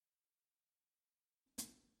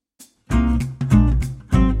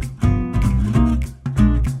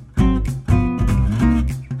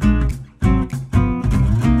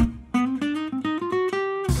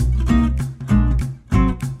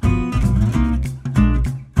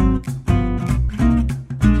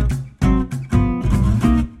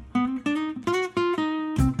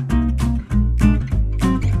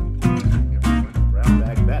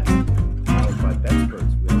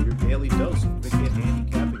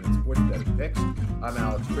Picks. I'm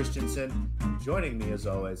Alex Christensen. Joining me, as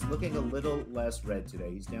always, looking a little less red today.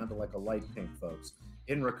 He's down to like a light pink, folks.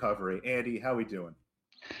 In recovery. Andy, how we doing?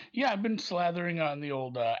 Yeah, I've been slathering on the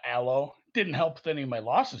old aloe. Didn't help with any of my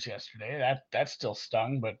losses yesterday. That still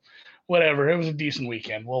stung, but whatever. It was a decent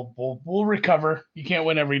weekend. We'll recover. You can't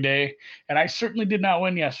win every day, and I certainly did not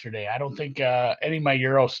win yesterday. I don't think any of my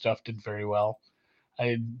Euro stuff did very well.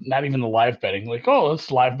 I not even the live betting. Like, oh, let's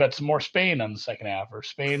live bet some more Spain on the second half or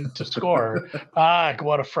Spain to score.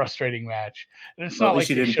 What a frustrating match. And it's Well, not at least like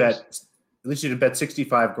you they didn't should have. bet. At least you didn't bet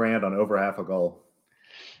 65 grand on over half a goal.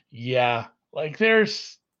 Yeah, like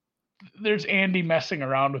there's Andy messing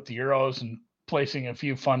around with the Euros and placing a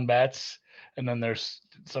few fun bets, and then there's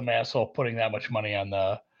some asshole putting that much money on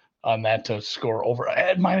that to score over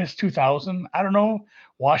at minus 2,000. I don't know,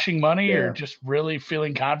 washing money or Yeah. just really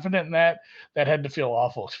feeling confident in that. That had to feel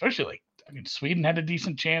awful, especially like I mean, Sweden had a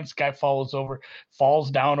decent chance. Guy falls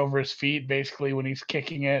down over his feet basically when he's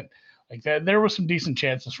kicking it. Like that, there were some decent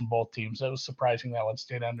chances from both teams. That was surprising that one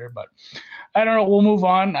stayed under, but I don't know. We'll move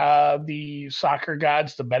on. The soccer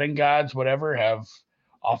gods, the betting gods, whatever, have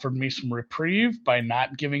offered me some reprieve by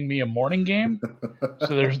not giving me a morning game.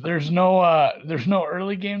 So there's no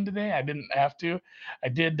early game today. I didn't have to. I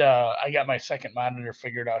did. I got my second monitor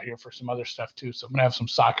figured out here for some other stuff too. So I'm gonna have some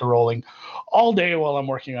soccer rolling all day while I'm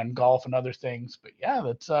working on golf and other things. But yeah,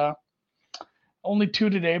 that's only two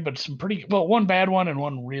today, but some pretty well, one bad one and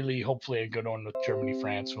one really hopefully a good one with Germany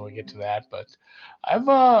France when we get to that. But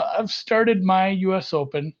I've started my US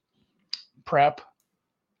Open prep,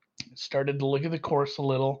 started to look at the course a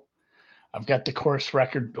little. I've got the course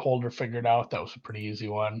record holder figured out. That was a pretty easy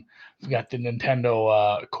one. I've got the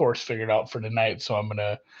Nintendo course figured out for tonight, so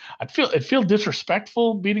I'd feel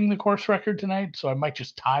disrespectful beating the course record tonight, so I might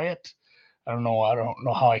just tie it. I don't know. I don't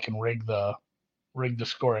know how I can rig the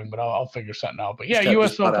scoring, but I'll figure something out. But yeah, Just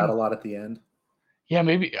U.S. putt out Open. a lot at the end. Yeah,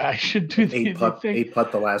 maybe I should do Like the thing. eight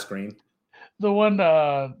putt the last green. The one,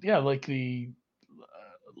 yeah, like the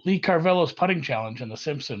Lee Carvello's putting challenge in The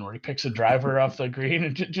Simpsons, where he picks a driver off the green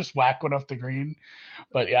and just whack one off the green.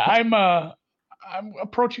 But yeah, I'm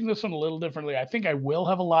approaching this one a little differently. I think I will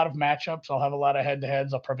have a lot of matchups. I'll have a lot of head to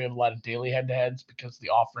heads. I'll probably have a lot of daily head to heads because the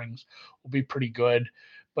offerings will be pretty good.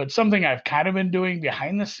 But something I've kind of been doing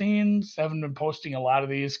behind the scenes, I haven't been posting a lot of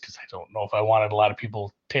these because I don't know if I wanted a lot of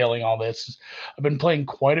people tailing all this. I've been playing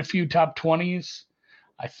quite a few top 20s.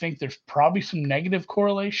 I think there's probably some negative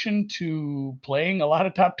correlation to playing a lot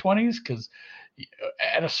of top 20s because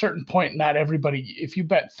at a certain point, not everybody, if you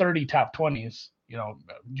bet 30 top 20s,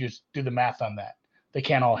 just do the math on that. They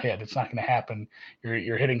can't all hit. It's not going to happen.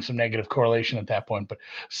 You're hitting some negative correlation at that point. But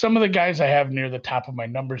some of the guys I have near the top of my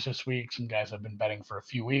numbers this week, some guys I've been betting for a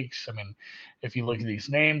few weeks. I mean, if you look at these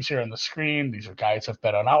names here on the screen, these are guys I've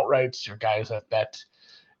bet on outrights. These are guys I've bet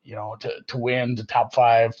to win the top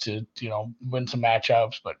five, to win some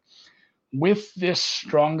matchups. But with this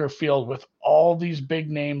stronger field, with all these big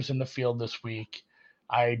names in the field this week,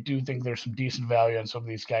 I do think there's some decent value on some of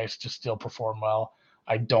these guys to still perform well.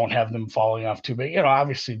 I don't have them falling off too big.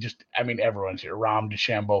 Obviously, everyone's here. Rahm,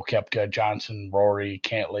 DeChambeau, Koepka, Johnson, Rory,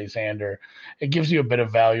 Cantlay, Xander. It gives you a bit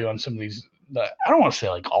of value on some of these. I don't want to say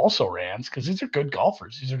like also rans because these are good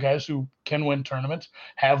golfers. These are guys who can win tournaments,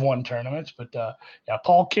 have won tournaments. But yeah,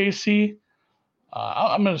 Paul Casey.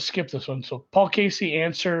 I'm going to skip this one. So Paul Casey,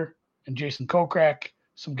 Answer, and Jason Kokrak.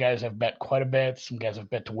 Some guys I've bet quite a bit. Some guys I've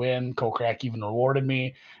bet to win. Kokrak even rewarded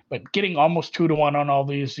me. But getting almost 2-1 on all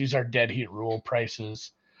these are dead heat rule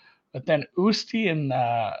prices. But then Usti and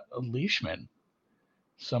Leishman,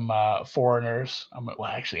 some foreigners.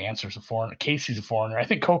 Actually, Answer's a foreigner. Casey's a foreigner. I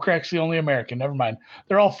think Kokrak's the only American. Never mind.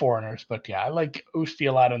 They're all foreigners. But yeah, I like Usti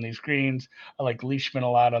a lot on these greens. I like Leishman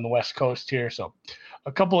a lot on the West Coast here. So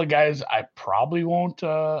a couple of guys I probably won't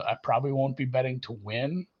be betting to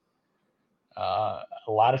win. A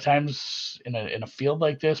lot of times in a field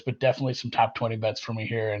like this, but definitely some top 20 bets for me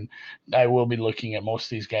here. And I will be looking at most of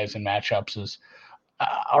these guys in matchups as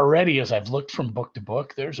already as I've looked from book to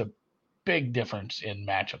book, there's a big difference in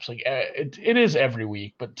matchups. Like it is every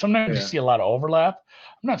week, but sometimes you see a lot of overlap.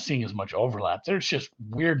 I'm not seeing as much overlap. There's just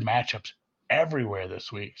weird matchups everywhere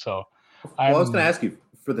this week. So I was going to ask you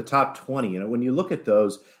for the top 20, when you look at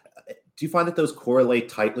those, do you find that those correlate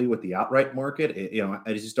tightly with the outright market?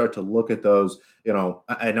 As you start to look at those,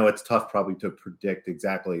 I know it's tough probably to predict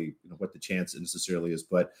exactly what the chance necessarily is,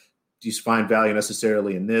 but do you find value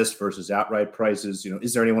necessarily in this versus outright prices?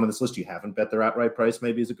 Is there anyone on this list you haven't bet their outright price?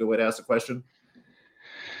 Maybe is a good way to ask the question.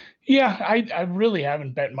 Yeah, I really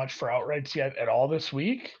haven't bet much for outrights yet at all this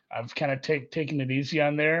week. I've kind of taken it easy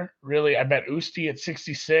on there. Really, I bet Usti at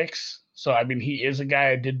 66. So, I mean, he is a guy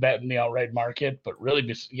I did bet in the outright market, but really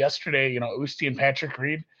just yesterday, Usti and Patrick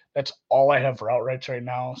Reed, that's all I have for outrights right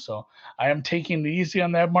now. So I am taking it easy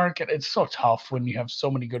on that market. It's so tough when you have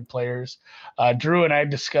so many good players. Drew and I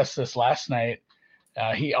discussed this last night.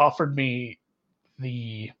 He offered me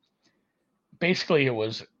basically it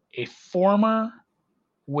was a former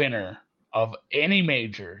winner of any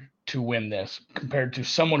major to win this compared to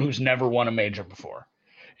someone who's never won a major before.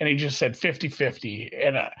 And he just said 50-50.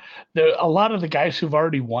 And a lot of the guys who've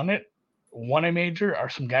already won a major are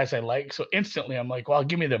some guys I like. So instantly I'm like, well,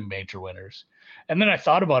 give me the major winners. And then I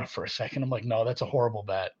thought about it for a second. I'm like, no, that's a horrible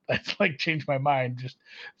bet. That's like changed my mind just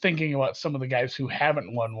thinking about some of the guys who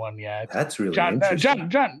haven't won one yet. That's really interesting.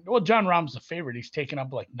 Jon Rahm's the favorite. He's taken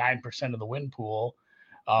up like 9% of the win pool.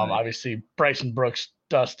 Right. Obviously, Bryson Brooks,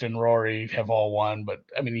 Dustin, Rory have all won, but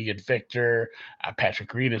I mean, you get Victor,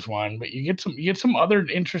 Patrick Reed has won, but you get some other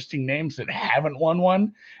interesting names that haven't won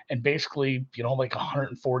one, and basically, like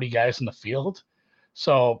 140 guys in the field.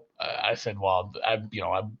 So I said, well,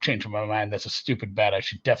 I'm changing my mind. That's a stupid bet. I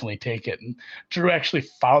should definitely take it. And Drew actually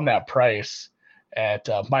found that price at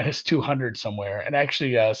minus 200 somewhere. And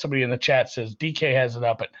actually, somebody in the chat says DK has it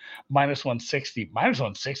up at minus 160. Minus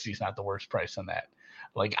 160 is not the worst price on that.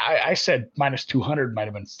 Like I said, minus 200 might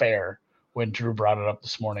have been fair when Drew brought it up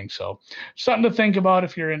this morning. So something to think about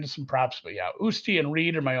if you're into some props. But yeah, Usti and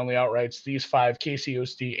Reed are my only outrights. These five: Casey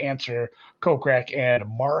Usti, Answer, Kokrak, and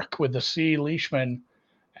Mark with the C. Leishman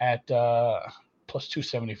at plus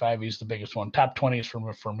 275. He's the biggest one. Top 20 is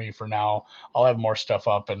for me for now. I'll have more stuff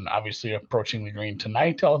up, and obviously approaching the green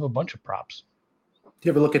tonight, I'll have a bunch of props. Do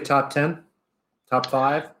you ever look at top 10, top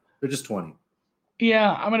 5? They're just 20.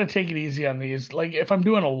 Yeah, I'm going to take it easy on these. Like if I'm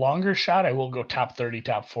doing a longer shot, I will go top 30,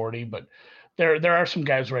 top 40, but there are some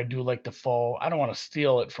guys where I do like the full, I don't want to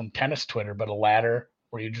steal it from tennis Twitter, but a ladder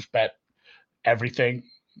where you just bet everything,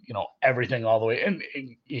 everything all the way. And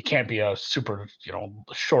it can't be a super,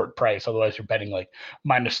 short price. Otherwise you're betting like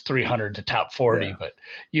minus 300 to top 40, yeah. But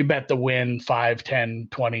you bet the win 5, 10,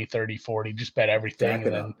 20, 30, 40, just bet everything.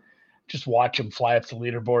 And then just watch them fly up the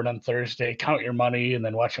leaderboard on Thursday, count your money, and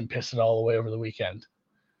then watch them piss it all away over the weekend.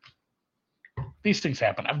 These things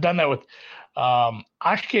happen. I've done that with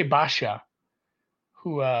Ashke Basha,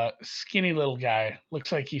 who skinny little guy,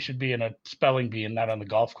 looks like he should be in a spelling bee and not on the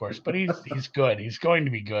golf course, but he's good. He's going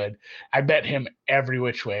to be good. I bet him every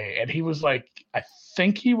which way. And he was like, I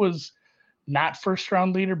think he was not first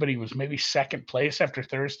round leader, but he was maybe second place after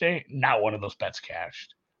Thursday. Not one of those bets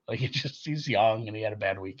cashed. Like he's young and he had a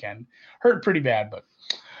bad weekend. Hurt pretty bad, but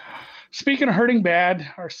speaking of hurting bad,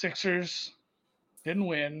 our Sixers didn't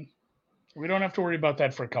win. We don't have to worry about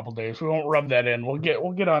that for a couple days. We won't rub that in. We'll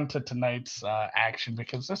get on to tonight's action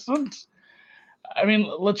because this one's. I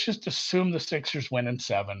mean, let's just assume the Sixers win in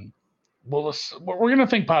 7. We're going to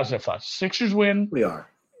think positive thoughts. Sixers win. We are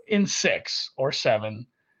in 6 or 7.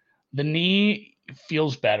 The knee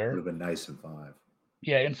feels better. Would have been nice in 5.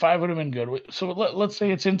 Yeah, in 5 would have been good. So let's say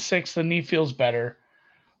it's in 6. The knee feels better.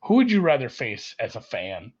 Who would you rather face as a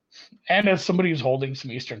fan and as somebody who's holding some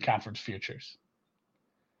Eastern Conference futures?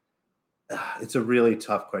 It's a really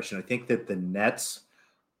tough question. I think that the Nets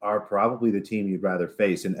are probably the team you'd rather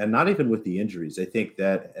face, and not even with the injuries. I think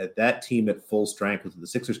that that team at full strength, what the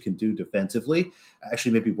Sixers can do defensively,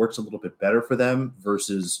 actually maybe works a little bit better for them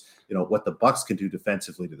versus what the Bucks can do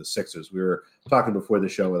defensively to the Sixers. We were talking before the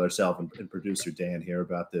show with ourselves and producer Dan here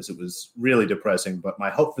about this. It was really depressing, but my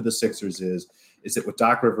hope for the Sixers is that what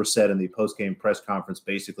Doc Rivers said in the post-game press conference,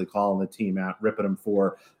 basically calling the team out, ripping them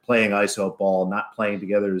for playing ISO ball, not playing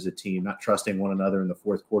together as a team, not trusting one another in the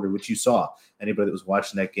fourth quarter, which you saw. Anybody that was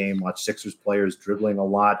watching that game watched Sixers players dribbling a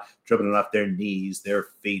lot, dribbling off their knees, their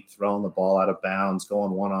feet, throwing the ball out of bounds,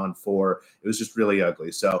 going 1-on-4. It was just really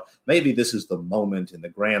ugly. So maybe this is the moment in the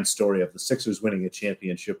grand story of the Sixers winning a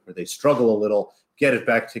championship where they struggle a little, get it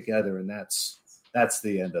back together, and that's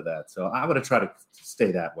the end of that. So I'm going to try to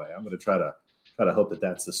stay that way. I'm going to try to hope that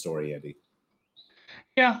that's the story, Andy.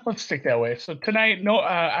 Yeah, let's stick that way. So tonight,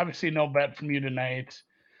 obviously no bet from you tonight.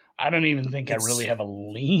 I don't even think I really have a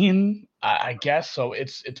lean, I guess. So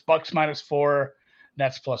it's Bucks -4,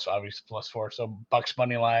 Nets obviously +4. So Bucks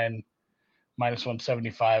money line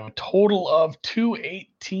 -175, a total of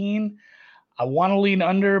 218. I want to lean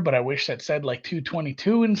under, but I wish that said like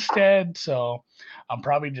 222 instead. So I'm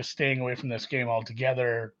probably just staying away from this game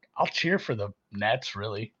altogether. I'll cheer for the Nets,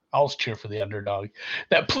 really. I'll cheer for the underdog,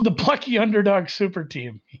 the plucky underdog super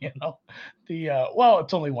team. It's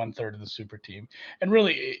only 1/3 of the super team, and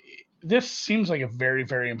really, this seems like a very,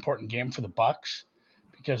 very important game for the Bucks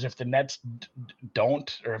because if the Nets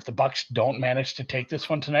don't, or if the Bucks don't manage to take this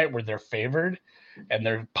one tonight where they're favored, and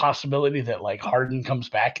there's possibility that like Harden comes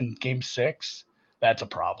back in game 6, that's a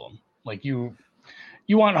problem. Like you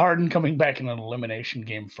want Harden coming back in an elimination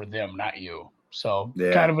game for them, not you. So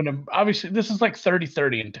kind of obviously this is like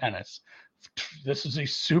 30-30 in tennis. This is a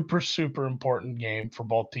super, super important game for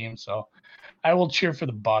both teams. So I will cheer for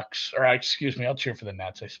the Bucks, or excuse me, I'll cheer for the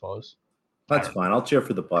Nets, I suppose. That's fine. I'll cheer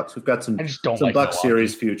for the Bucks. We've got some like Bucks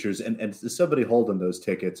series futures, and somebody holding those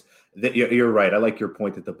tickets. You're right. I like your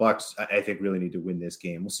point that the Bucks, I think, really need to win this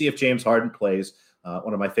game. We'll see if James Harden plays.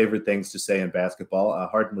 One of my favorite things to say in basketball.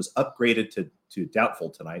 Harden was upgraded to doubtful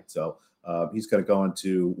tonight, so he's going to go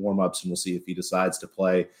into warmups, and we'll see if he decides to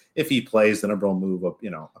play. If he plays, the number will move up,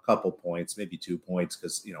 a couple points, maybe 2 points,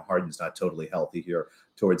 because Harden's not totally healthy here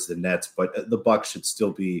towards the Nets. But the Bucks should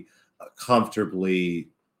still be comfortably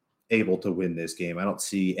able to win this game. I don't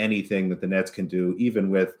see anything that the Nets can do, even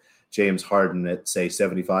with James Harden at, say,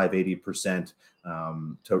 75, 80%,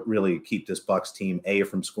 to really keep this Bucks team, A,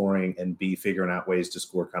 from scoring, and B, figuring out ways to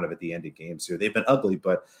score kind of at the end of games here. They've been ugly,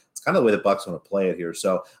 but it's kind of the way the Bucks want to play it here.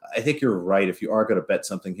 So I think you're right. If you are going to bet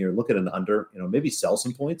something here, look at an under, maybe sell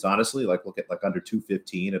some points, honestly, like look at like under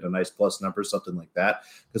 215 at a nice plus number, something like that.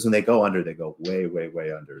 Because when they go under, they go way, way,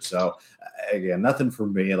 way under. So again, nothing for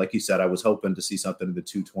me. Like you said, I was hoping to see something in the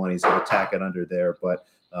 220s and attack it under there. But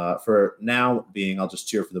for now being, I'll just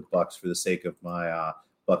cheer for the Bucks for the sake of my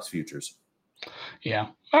Bucks futures. Yeah.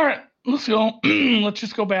 All right. Let's go. Let's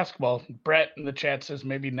just go basketball. Brett in the chat says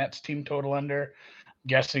maybe Nets team total under.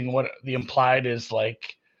 Guessing what the implied is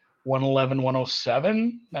like 111,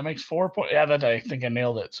 107. That makes 4 points. Yeah, I think I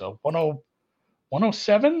nailed it. So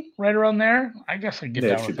 107, right around there. I guess I get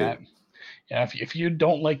down with that. Yeah, if you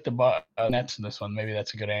don't like the Nets in this one, maybe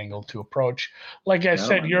that's a good angle to approach. Like I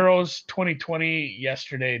said, Euros 2020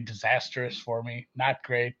 yesterday, disastrous for me. Not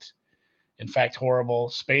great. In fact, horrible.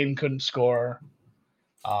 Spain couldn't score.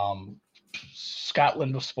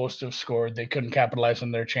 Scotland was supposed to have scored. They couldn't capitalize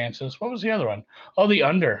on their chances. What was the other one? Oh, the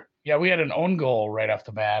under. Yeah, we had an own goal right off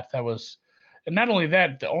the bat. And not only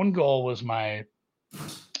that, the own goal was my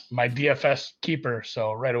DFS keeper.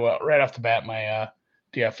 So right off the bat, my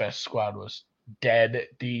DFS squad was dead.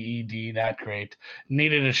 DED, not great.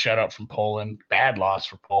 Needed a shutout from Poland. Bad loss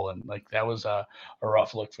for Poland. Like that was a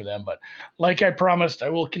rough look for them. But like I promised, I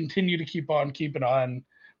will continue to keep it on.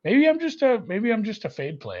 Maybe I'm just a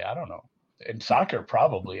fade play. I don't know. In soccer,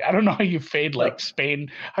 probably. I don't know how you fade like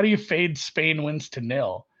Spain. How do you fade Spain wins to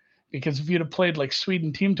 0? Because if you'd have played like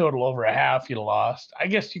Sweden team total over a half, you'd have lost. I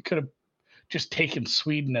guess you could have just taken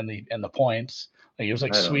Sweden and the points. Like it was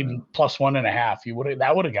like Sweden plus 1.5.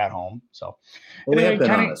 That would have got home. So we have been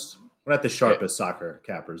honest. We're not the sharpest soccer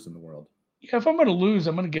cappers in the world. Yeah, if I'm going to lose,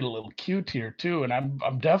 I'm going to get a little cute here too, and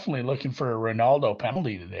I'm definitely looking for a Ronaldo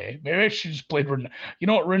penalty today. Maybe I should just play. You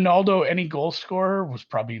know what? Ronaldo, any goal scorer was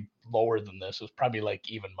probably lower than this. It was probably like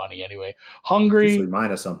even money anyway. Hungary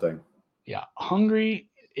minus something. Yeah, Hungary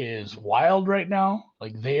is wild right now.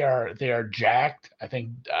 Like they are jacked. I think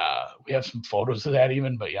we have some photos of that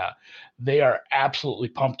even, but yeah, they are absolutely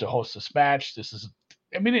pumped to host this match.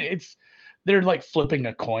 They're like flipping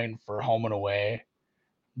a coin for home and away,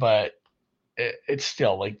 but it's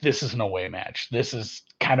still like this is an away match. This is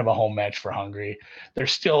kind of a home match for Hungary. They're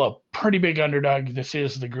still a pretty big underdog. This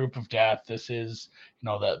is the group of death. This is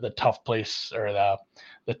the tough place, or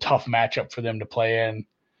the tough matchup for them to play in,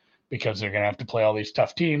 because they're going to have to play all these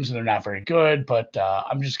tough teams and they're not very good. But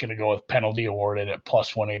I'm just going to go with penalty awarded at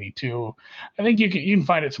plus 182. I think you can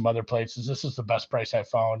find it some other places. This is the best price I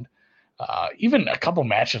found. Even a couple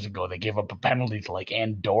matches ago, they gave up a penalty to like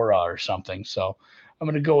Andorra or something. So I'm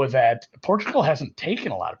going to go with that. Portugal hasn't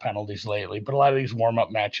taken a lot of penalties lately, but a lot of these warm-up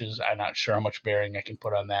matches, I'm not sure how much bearing I can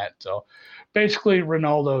put on that. So basically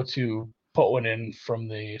Ronaldo to put one in from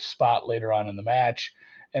the spot later on in the match.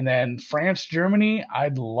 And then France, Germany,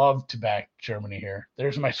 I'd love to back Germany here.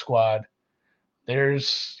 There's my squad.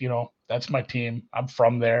 There's, that's my team. I'm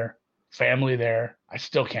from there, family there. I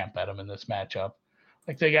still can't bet them in this matchup.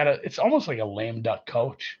 Like it's almost like a lame duck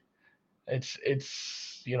coach. It's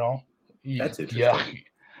That's interesting. Yeah.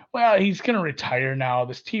 Well, he's going to retire now.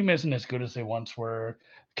 This team isn't as good as they once were.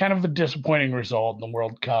 Kind of a disappointing result in the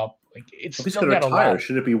World Cup. Like it's he's going to retire.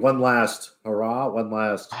 Should it be one last hurrah? One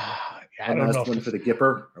last win for the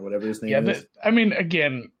Gipper or whatever his name is?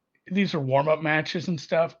 Again, these are warm-up matches and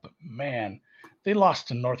stuff, but man, they lost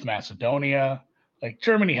to North Macedonia. Like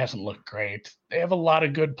Germany hasn't looked great. They have a lot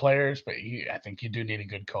of good players, but I think you do need a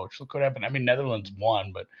good coach. Look what happened. Netherlands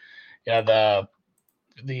won, but yeah,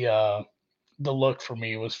 the the look for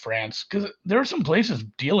me was France, because there are some places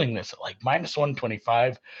dealing this at like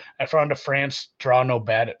 -125. I found a France draw no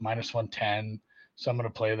bet at -110, so I'm going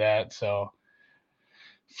to play that. So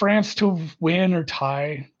France to win or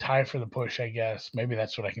tie for the push, I guess. Maybe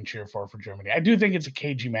that's what I can cheer for Germany. I do think it's a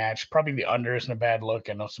cagey match. Probably the under isn't a bad look.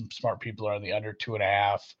 I know some smart people are on the under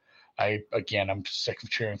 2.5. I'm sick of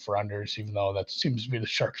cheering for unders, even though that seems to be the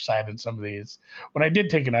sharp side in some of these. When I did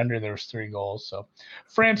take an under, there was 3 goals. So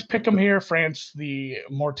France, pick them here. France, the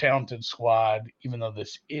more talented squad, even though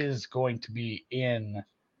this is going to be in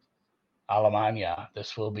Alemania.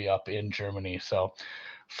 This will be up in Germany. So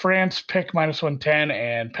France pick -110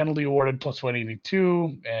 and penalty awarded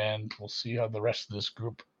 +182. And we'll see how the rest of this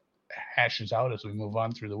group hashes out as we move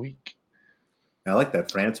on through the week. I like that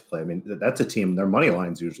France play. I mean, that's a team, their money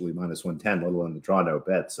line's usually -110, let alone the draw no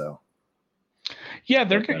bet. So yeah,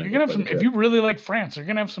 you're gonna have some. If you really like France, they're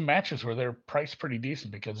gonna have some matches where they're priced pretty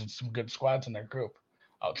decent because it's some good squads in their group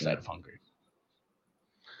outside of Hungary.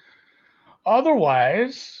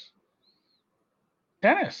 Otherwise,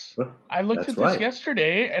 Dennis, I looked at this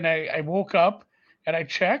yesterday and I woke up and I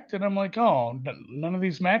checked and I'm like, oh, none of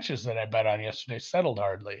these matches that I bet on yesterday settled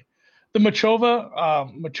hardly. The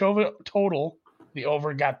Machova total, the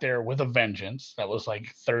over got there with a vengeance. That was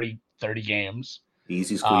like 30 games.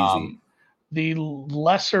 Easy squeezy. The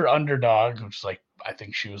lesser underdog, which is like, I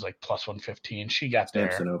think she was like +115. She got there.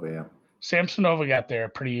 Samsonova got there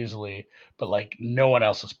pretty easily, but like no one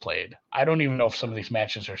else has played. I don't even know if some of these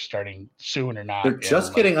matches are starting soon or not. They're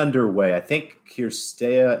just getting underway. I think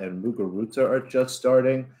Kirstea and Muguruza are just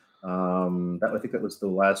starting. I think that was the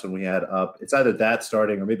last one we had up. It's either that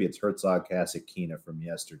starting or maybe it's Herzog Kasatkina from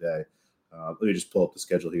yesterday. Let me just pull up the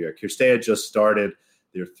schedule here. Kirstea just started.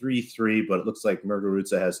 They're 3-3, but it looks like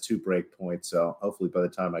Muguruza has 2 break points. So hopefully by the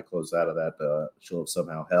time I close out of that, she'll have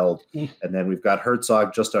somehow held. And then we've got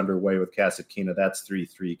Herzog just underway with Kasatkina. That's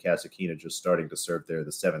 3-3. Kasatkina just starting to serve there,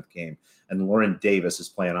 the 7th game. And Lauren Davis is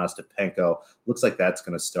playing Ostapenko. Looks like that's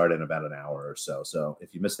going to start in about an hour or so. So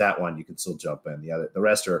if you missed that one, you can still jump in. The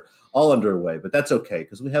rest are all underway, but that's okay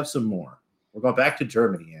because we have some more. We're going back to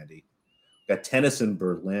Germany, Andy. We've got tennis in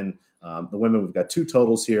Berlin. The women, we've got 2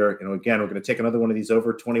 totals here. Again, we're going to take another one of these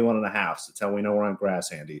over 21.5. That's how we know we're on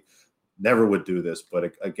grass, Andy. Never would do this.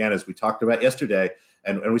 But again, as we talked about yesterday,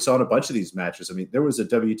 and we saw in a bunch of these matches, I mean, there was a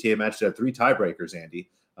WTA match that had 3 tiebreakers, Andy.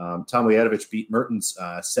 Tomljanovic beat Mertens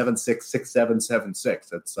 7-6, 6-7, 7-6.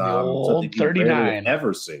 That's something you rarely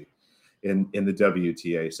ever see in the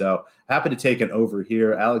WTA. So happy to take an over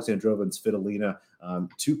here. Alexandrova and Svitolina,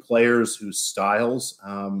 2 players whose styles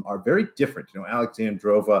are very different.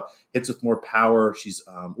 Alexandrova hits with more power. She's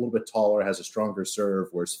a little bit taller, has a stronger serve,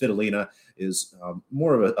 whereas Svitolina is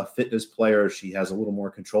more of a fitness player. She has a little more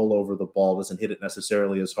control over the ball, doesn't hit it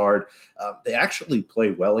necessarily as hard. They actually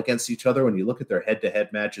play well against each other. When you look at their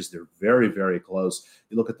head-to-head matches, they're very, very close.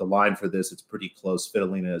 You look at the line for this, it's pretty close.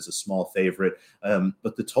 Svitolina is a small favorite.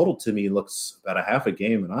 But the total to me looks about a half a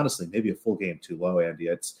game, and honestly, maybe a full game too low, Andy.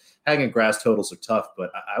 It's hanging grass totals are tough,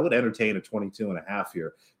 but I would entertain a 22.5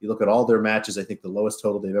 here. You look at all their matches, I think the lowest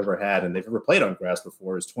total they've ever had, and they've ever played on grass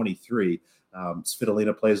before, is 23.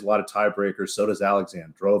 Svitolina plays a lot of tiebreakers. So does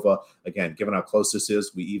Alexandrova. Again, given how close this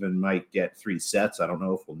is, we even might get 3 sets. I don't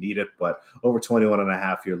know if we'll need it, but over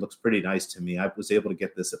 21.5 here looks pretty nice to me. I was able to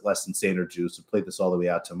get this at less than standard juice and played this all the way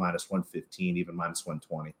out to -115, even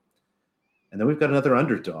 -120. And then we've got another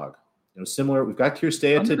underdog. Similar. We've got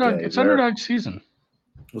Kirstea today. It's underdog season.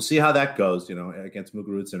 We'll see how that goes, against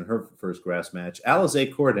Muguruza in her first grass match.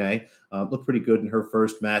 Alizé Cornet looked pretty good in her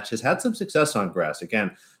first match, has had some success on grass.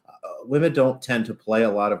 Again, women don't tend to play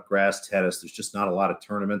a lot of grass tennis. There's just not a lot of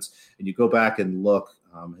tournaments. And you go back and look,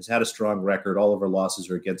 has had a strong record. All of her losses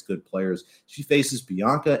are against good players. She faces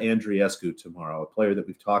Bianca Andreescu tomorrow, a player that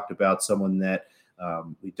we've talked about, someone that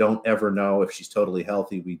we don't ever know if she's totally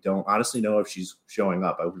healthy. We don't honestly know if she's showing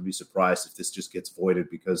up. I would be surprised if this just gets voided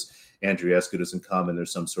because Andreescu doesn't come and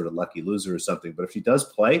there's some sort of lucky loser or something. But if she does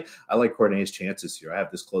play, I like Cornet's chances here. I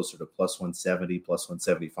have this closer to +170,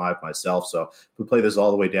 +175 myself. So if we play this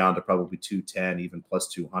all the way down to probably 210, even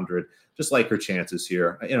 +200, just like her chances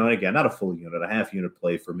here. And again, not a full unit, a half unit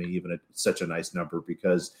play for me, even at such a nice number,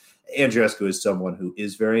 because Andreescu is someone who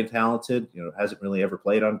is very talented, hasn't really ever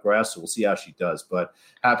played on grass. So we'll see how she does. But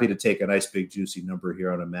happy to take a nice big juicy number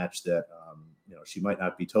here on a match that she might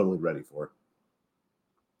not be totally ready for.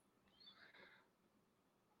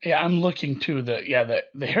 Yeah, I'm looking to the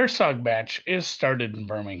Herzog match is started in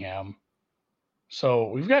Birmingham. So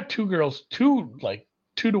we've got 2 girls, 2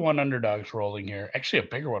 to 1 underdogs rolling here. Actually a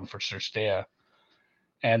bigger one for Cirstea.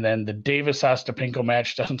 And then the Davis Ostapinko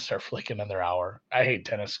match doesn't start for like another hour. I hate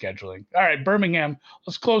tennis scheduling. All right, Birmingham.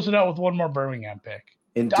 Let's close it out with one more Birmingham pick.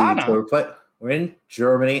 Indeed. Donna. So we're in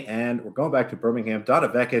Germany, and we're going back to Birmingham. Donna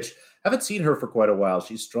Vekic, haven't seen her for quite a while.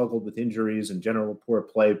 She's struggled with injuries and general poor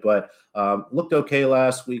play, but looked okay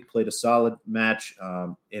last week, played a solid match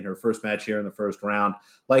in her first match here in the first round.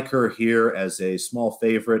 Like her here as a small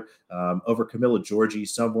favorite over Camila Giorgi,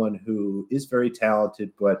 someone who is very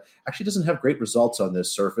talented, but actually doesn't have great results on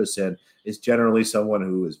this surface and is generally someone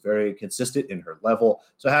who is very consistent in her level.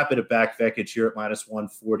 So happy to back Vekic here at minus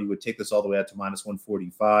 140. Would take this all the way out to minus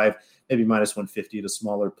 145, maybe minus 150 at a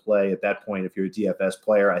smaller play. At that point, if you're a DFS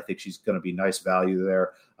player, I think she's going to be nice value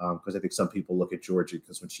there because I think some people look at Giorgi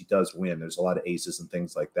because when she does win, there's a lot of aces and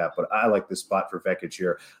things like that. But I like this spot for Vekic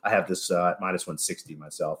here. I have this at minus 160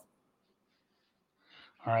 myself.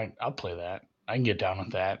 All right, I'll play that. I can get down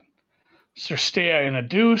with that. Cirstea in a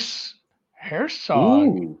deuce.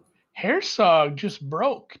 Herzog. Herzog just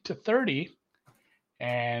broke to 30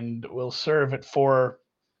 and will serve at 4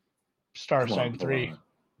 star sign 3.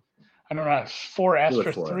 I don't know, 4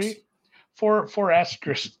 asterisk 3. 4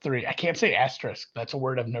 asterisk 3. I can't say asterisk. That's a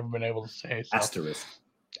word I've never been able to say. So. Asterisk.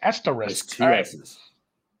 Asterisk. All right. S's.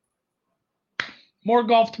 More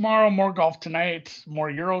golf tomorrow, more golf tonight,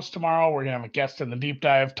 more Euros tomorrow. We're going to have a guest in the deep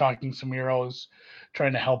dive talking some Euros,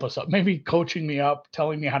 trying to help us up, maybe coaching me up,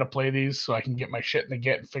 telling me how to play these so I can get my shit in the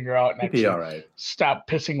get and figure out and actually stop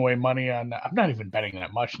pissing away money on. I'm not even betting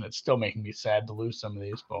that much, and it's still making me sad to lose some of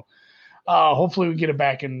these. But hopefully we get it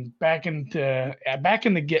back in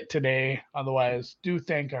the get today. Otherwise, do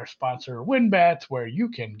thank our sponsor WynnBET, where you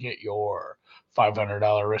can get your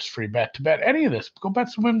 $500 risk-free bet to bet any of this. Go bet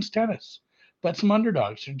some women's tennis. Bet some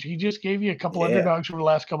underdogs. He just gave you a couple underdogs over the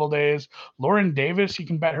last couple of days. Lauren Davis, you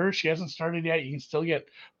can bet her. She hasn't started yet. You can still get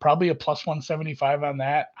probably a plus 175 on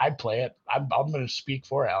that. I'd play it. I'm going to speak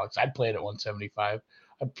for Alex. I'd play it at 175.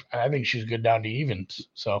 I think she's good down to evens.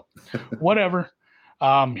 So whatever.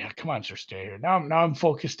 Yeah, come on, Cirstea here. Now I'm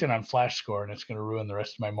focused in on Flash Score, and it's going to ruin the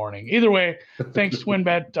rest of my morning. Either way, thanks to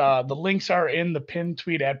WynnBET. The links are in the pinned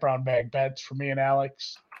tweet at Brown Bag Bets for me and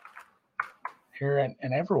Alex. Here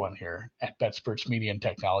and everyone here at BetSperts Media and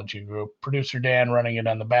Technology Group. Producer Dan running it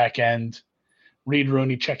on the back end. Reed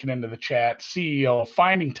Rooney checking into the chat. CEO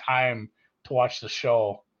finding time to watch the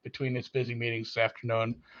show between his busy meetings this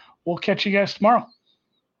afternoon. We'll catch you guys tomorrow.